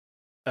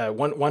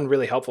One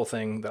really helpful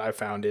thing that I've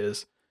found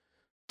is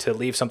to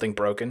leave something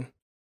broken.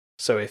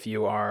 So if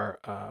you are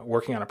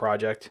working on a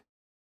project,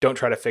 don't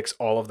try to fix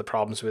all of the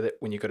problems with it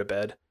when you go to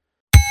bed.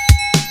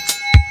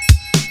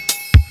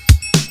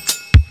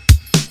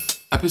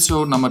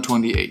 Episode number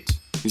 28,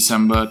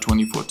 December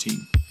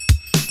 2014.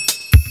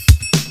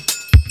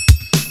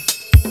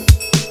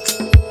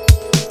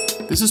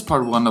 This is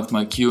part 1 of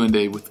my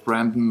Q&A with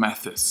Brandon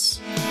Mathis.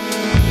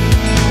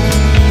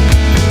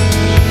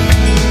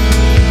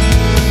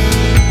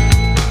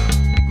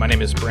 My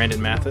name is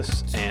Brandon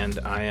Mathis, and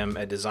I am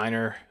a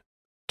designer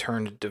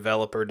turned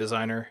developer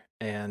designer,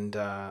 and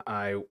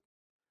I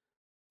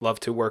love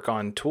to work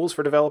on tools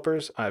for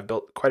developers. I've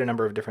built quite a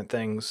number of different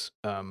things,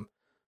 the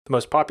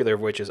most popular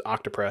of which is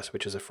Octopress,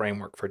 which is a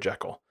framework for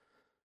Jekyll.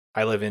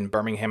 I live in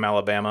Birmingham,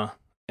 Alabama,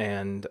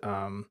 and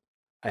I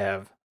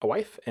have a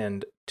wife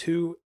and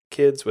 2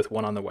 kids with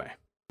 1 on the way.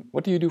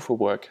 What do you do for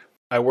work?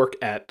 I work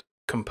at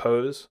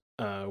Compose,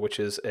 which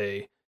is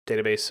a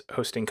database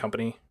hosting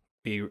company.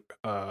 We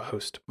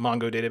host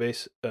Mongo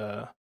database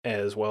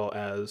as well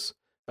as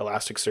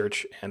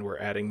Elasticsearch, and we're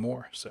adding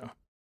more, so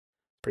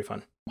pretty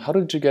fun. How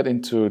did you get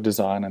into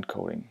design and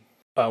coding?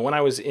 When I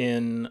was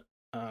in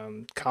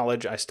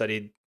college, I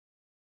studied,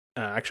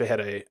 actually had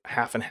a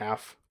half and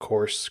half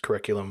course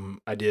curriculum.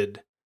 I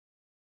did,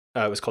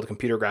 it was called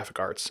Computer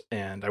Graphic Arts,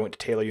 and I went to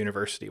Taylor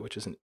University, which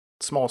is a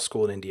small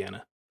school in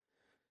Indiana.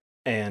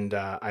 And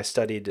I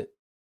studied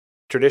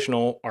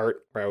traditional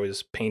art, where I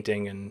was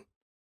painting and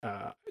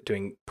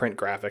doing print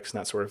graphics and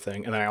that sort of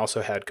thing. And then I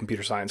also had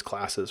computer science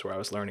classes where I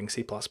was learning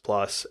C++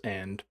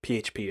 and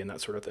PHP and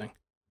that sort of thing.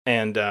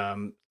 And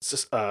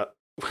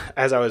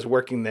as I was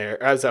working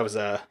there, as I was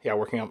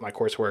working on my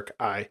coursework,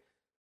 I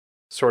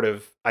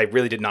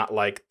really did not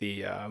like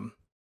the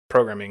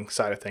programming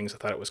side of things. I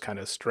thought it was kind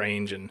of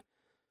strange and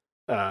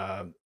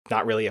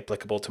not really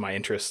applicable to my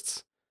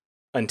interests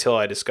until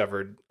I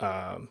discovered,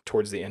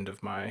 towards the end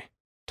of my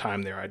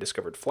time there, I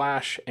discovered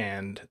Flash,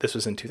 and this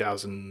was in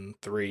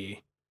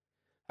 2003.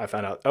 I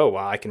found out, oh,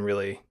 wow, I can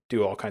really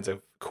do all kinds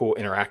of cool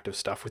interactive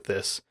stuff with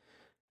this.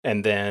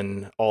 And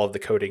then all of the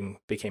coding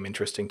became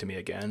interesting to me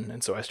again.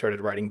 And so I started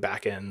writing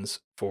backends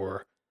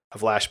for a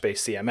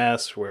Flash-based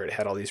CMS where it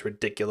had all these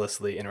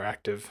ridiculously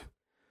interactive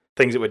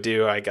things it would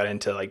do. I got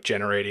into like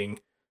generating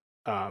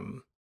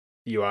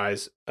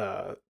UIs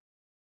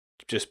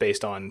just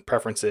based on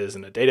preferences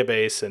in a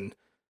database. And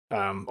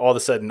all of a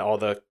sudden, all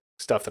the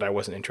stuff that I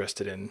wasn't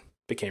interested in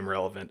became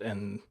relevant,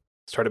 and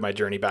started my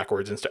journey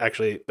backwards. And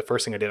actually, the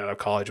first thing I did out of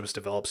college was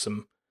develop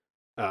some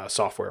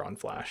software on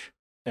Flash.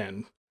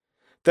 And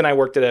then I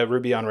worked at a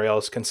Ruby on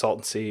Rails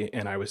consultancy,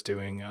 and I was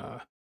doing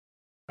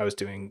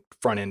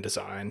front end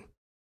design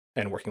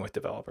and working with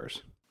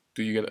developers.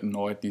 Do you get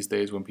annoyed these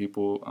days when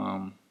people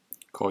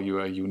call you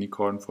a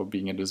unicorn for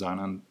being a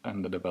designer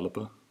and a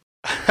developer?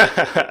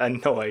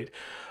 Annoyed?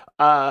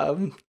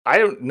 I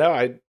don't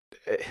know.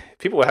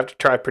 People would have to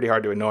try pretty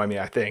hard to annoy me,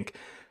 I think.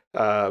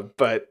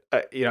 But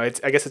I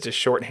guess it's a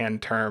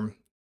shorthand term.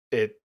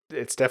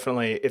 It's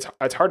definitely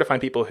it's hard to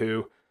find people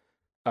who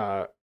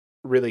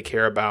really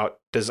care about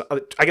design.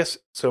 I guess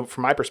so.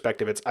 From my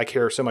perspective, I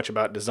care so much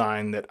about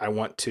design that I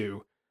want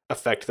to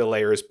affect the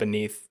layers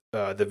beneath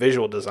the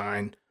visual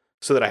design,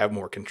 so that I have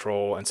more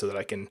control, and so that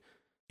I can,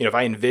 if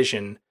I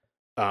envision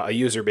a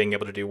user being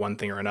able to do one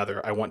thing or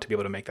another, I want to be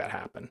able to make that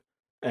happen.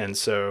 And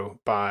so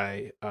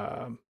by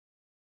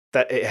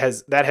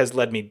that has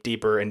led me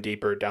deeper and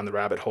deeper down the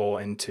rabbit hole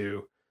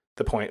into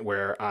the point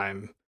where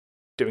I'm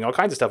doing all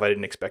kinds of stuff I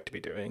didn't expect to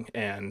be doing.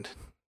 And,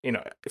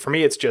 for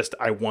me, it's just,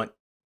 I want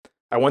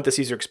this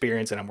user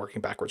experience, and I'm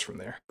working backwards from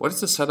there. What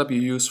is the setup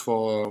you use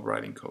for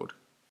writing code?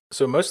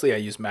 So mostly I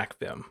use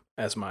MacVim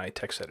as my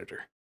text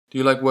editor. Do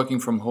you like working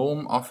from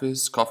home,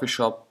 office, coffee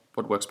shop?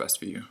 What works best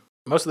for you?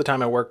 Most of the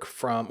time I work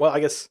from,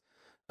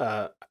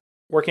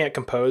 working at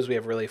Compose, we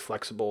have really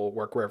flexible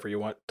work wherever you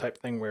want type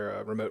thing. We're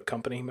a remote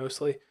company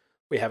mostly.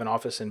 We have an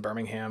office in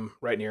Birmingham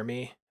right near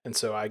me, and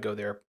so I go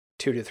there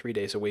 2 to 3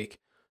 days a week.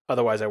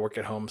 Otherwise, I work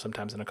at home,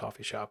 sometimes in a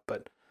coffee shop,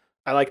 but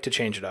I like to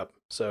change it up,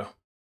 so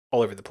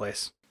all over the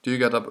place. Do you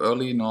get up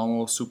early,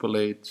 normal, super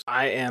late?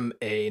 I am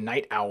a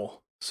night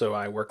owl, so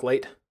I work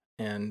late,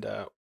 and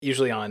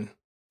usually on,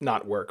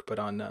 not work, but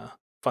on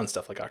fun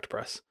stuff like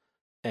Octopress,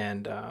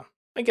 and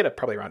I get up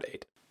probably around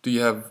 8. Do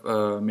you have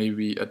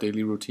maybe a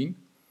daily routine?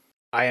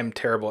 I am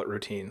terrible at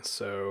routines,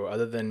 so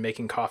other than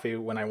making coffee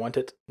when I want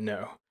it,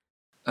 no.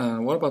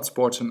 What about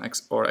sports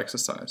or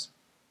exercise?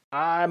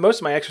 Most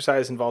of my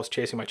exercise involves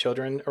chasing my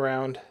children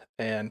around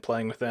and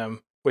playing with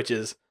them, which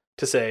is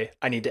to say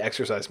I need to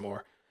exercise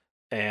more.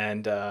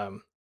 And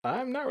I'm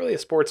not really a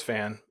sports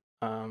fan.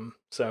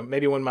 So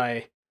maybe when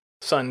my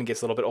son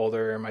gets a little bit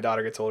older and my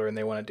daughter gets older and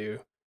they want to do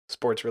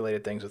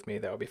sports-related things with me,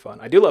 that would be fun.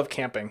 I do love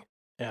camping,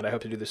 and I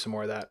hope to do some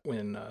more of that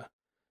when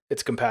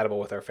it's compatible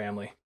with our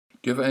family.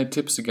 Do you have any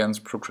tips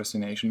against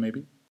procrastination,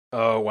 maybe?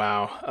 Oh,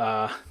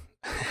 wow.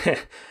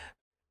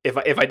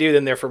 If I do,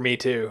 then they're for me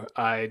too.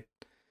 I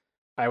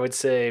would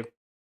say,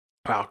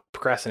 wow,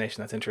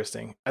 procrastination. That's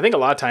interesting. I think a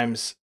lot of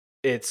times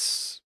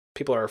it's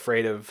people are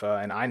afraid of,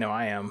 and I know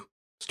I am,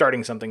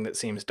 starting something that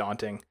seems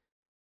daunting.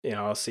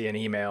 I'll see an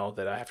email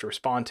that I have to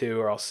respond to,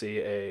 or I'll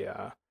see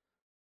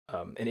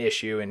an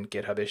issue in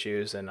GitHub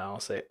issues, and I'll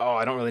say, oh,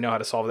 I don't really know how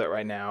to solve that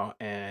right now.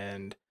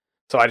 And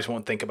so I just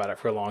won't think about it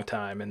for a long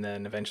time. And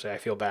then eventually I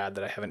feel bad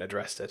that I haven't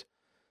addressed it.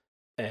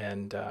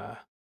 And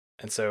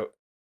so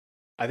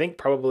I think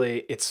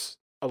probably it's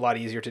a lot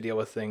easier to deal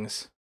with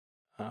things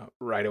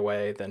right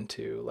away than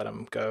to let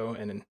them go.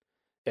 And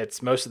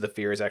it's most of the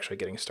fear is actually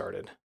getting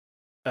started.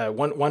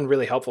 One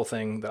really helpful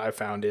thing that I've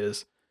found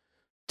is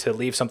to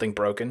leave something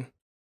broken.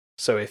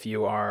 So if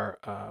you are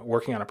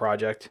working on a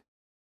project,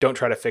 don't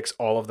try to fix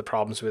all of the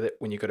problems with it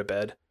when you go to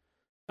bed.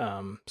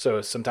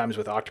 So sometimes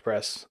with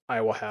Octopress,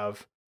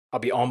 I'll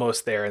be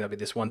almost there, and there'll be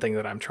this one thing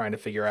that I'm trying to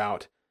figure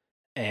out.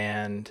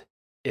 And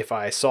if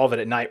I solve it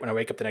at night when I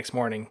wake up the next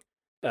morning,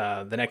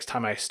 the next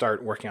time I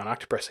start working on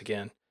Octopress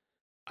again,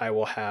 I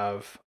will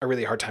have a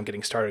really hard time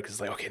getting started because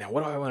it's like, okay, now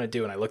what do I want to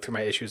do? And I look through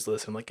my issues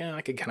list, and I'm like,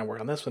 I could kind of work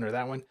on this one or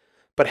that one.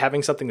 But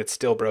having something that's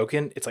still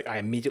broken, it's like I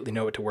immediately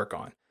know what to work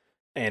on.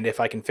 And if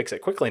I can fix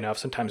it quickly enough,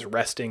 sometimes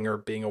resting or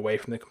being away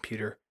from the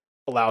computer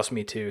allows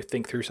me to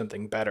think through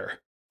something better.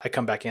 I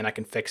come back in, I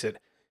can fix it.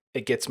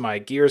 It gets my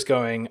gears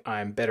going.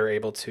 I'm better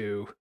able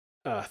to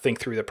think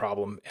through the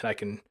problem,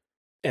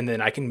 and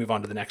then I can move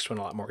on to the next one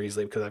a lot more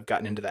easily because I've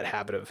gotten into that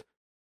habit of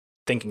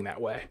thinking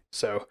that way.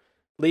 So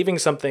leaving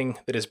something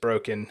that is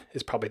broken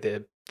is probably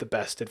the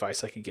best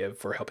advice I could give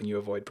for helping you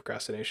avoid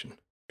procrastination.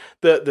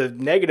 The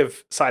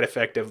negative side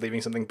effect of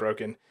leaving something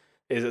broken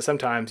is that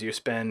sometimes you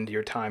spend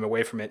your time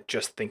away from it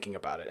just thinking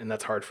about it, and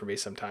that's hard for me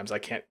sometimes. I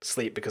can't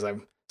sleep because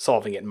I'm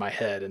solving it in my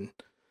head, and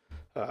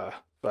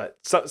but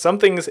some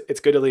things it's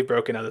good to leave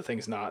broken, other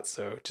things not.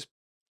 So just,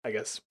 I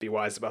guess, be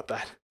wise about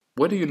that.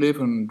 Where do you live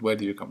and where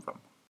do you come from?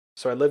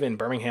 So I live in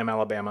Birmingham,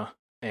 Alabama,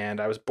 and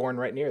I was born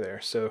right near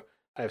there. So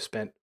I've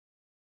spent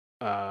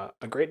a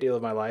great deal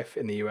of my life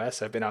in the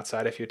U.S. I've been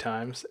outside a few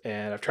times,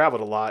 and I've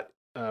traveled a lot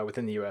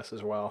within the U.S.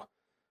 as well.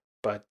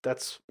 But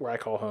that's where I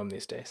call home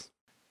these days.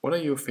 What are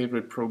your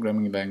favorite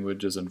programming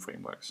languages and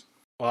frameworks?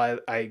 Well,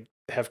 I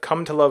have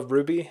come to love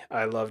Ruby.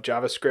 I love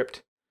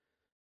JavaScript.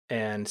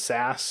 And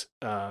Sass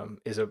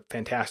is a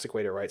fantastic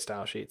way to write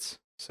style sheets.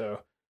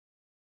 So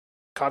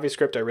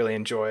CoffeeScript I really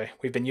enjoy.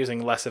 We've been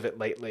using less of it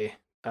lately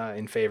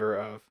in favor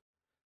of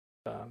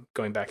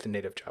going back to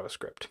native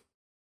JavaScript.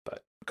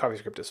 But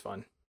CoffeeScript is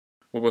fun.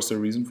 What was the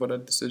reason for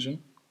that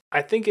decision?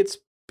 I think it's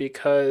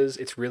because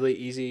it's really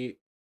easy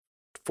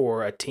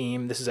for a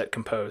team. This is at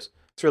Compose.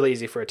 It's really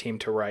easy for a team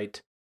to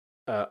write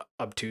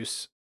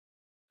obtuse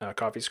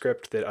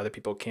CoffeeScript that other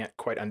people can't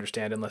quite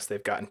understand unless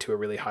they've gotten to a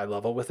really high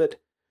level with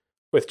it.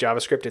 With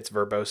JavaScript, it's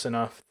verbose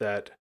enough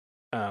that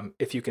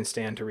if you can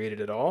stand to read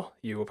it at all,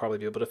 you will probably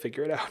be able to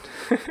figure it out.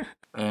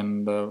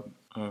 And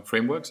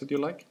frameworks that you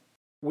like?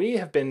 We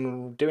have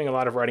been doing a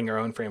lot of writing our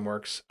own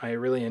frameworks. I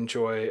really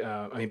enjoy,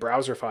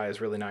 Browserify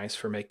is really nice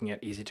for making it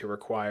easy to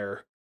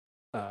require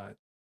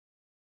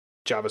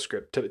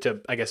JavaScript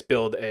to I guess,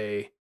 build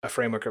a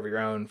framework of your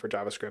own for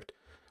JavaScript.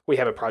 We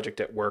have a project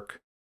at work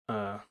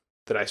that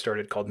I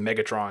started called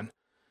Megatron.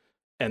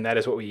 And that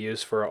is what we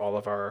use for all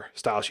of our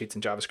style sheets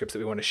and JavaScripts that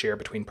we want to share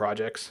between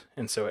projects.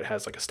 And so it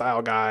has like a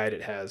style guide.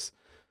 It has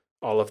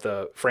all of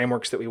the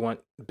frameworks that we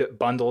want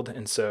bundled.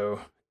 And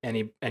so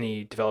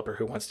any developer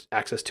who wants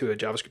access to a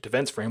JavaScript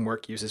events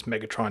framework uses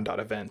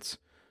Megatron.events,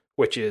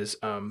 which is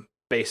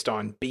based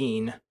on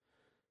Bean,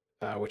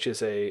 which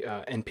is a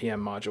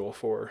NPM module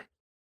for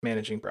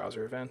managing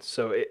browser events.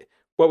 So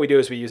what we do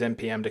is we use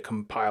NPM to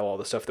compile all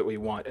the stuff that we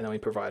want, and then we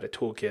provide a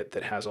toolkit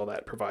that has all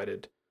that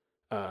provided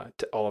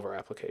to all of our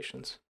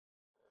applications.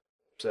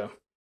 So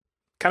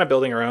kind of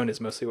building our own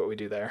is mostly what we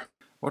do there.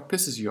 What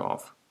pisses you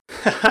off?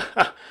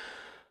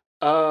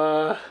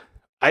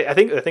 I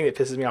think the thing that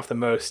pisses me off the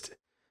most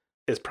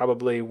is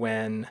probably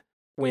when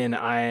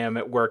I am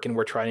at work and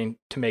we're trying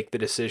to make the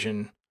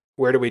decision,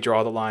 where do we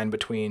draw the line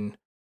between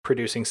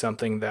producing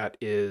something that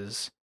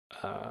is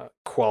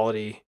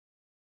quality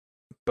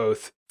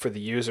both for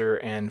the user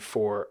and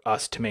for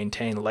us to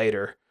maintain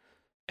later,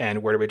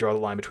 and where do we draw the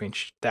line between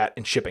that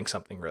and shipping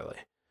something, really?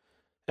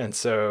 And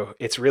so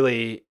it's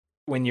really,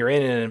 when you're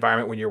in an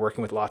environment when you're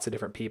working with lots of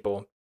different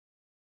people,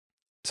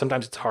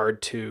 sometimes it's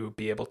hard to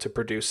be able to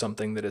produce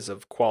something that is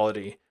of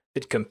quality.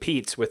 It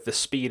competes with the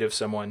speed of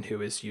someone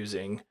who is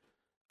using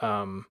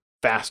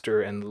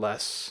faster and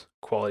less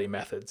quality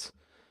methods.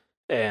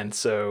 And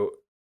so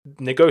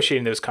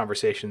negotiating those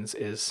conversations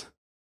is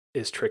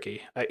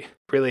tricky. I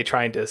really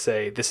trying to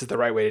say this is the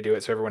right way to do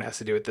it, so everyone has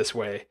to do it this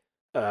way,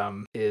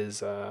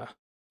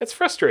 it's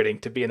frustrating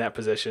to be in that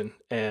position.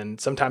 And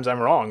sometimes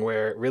I'm wrong,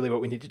 where really what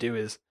we need to do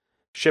is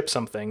ship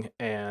something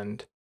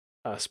and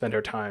spend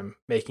our time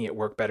making it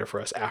work better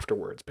for us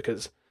afterwards,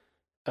 because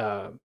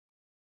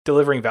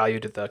delivering value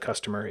to the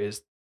customer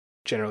is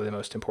generally the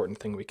most important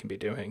thing we can be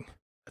doing.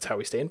 That's how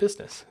we stay in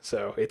business.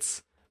 So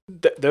it's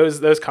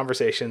those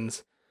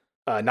conversations,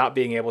 not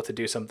being able to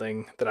do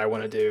something that I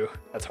want to do,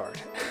 that's hard.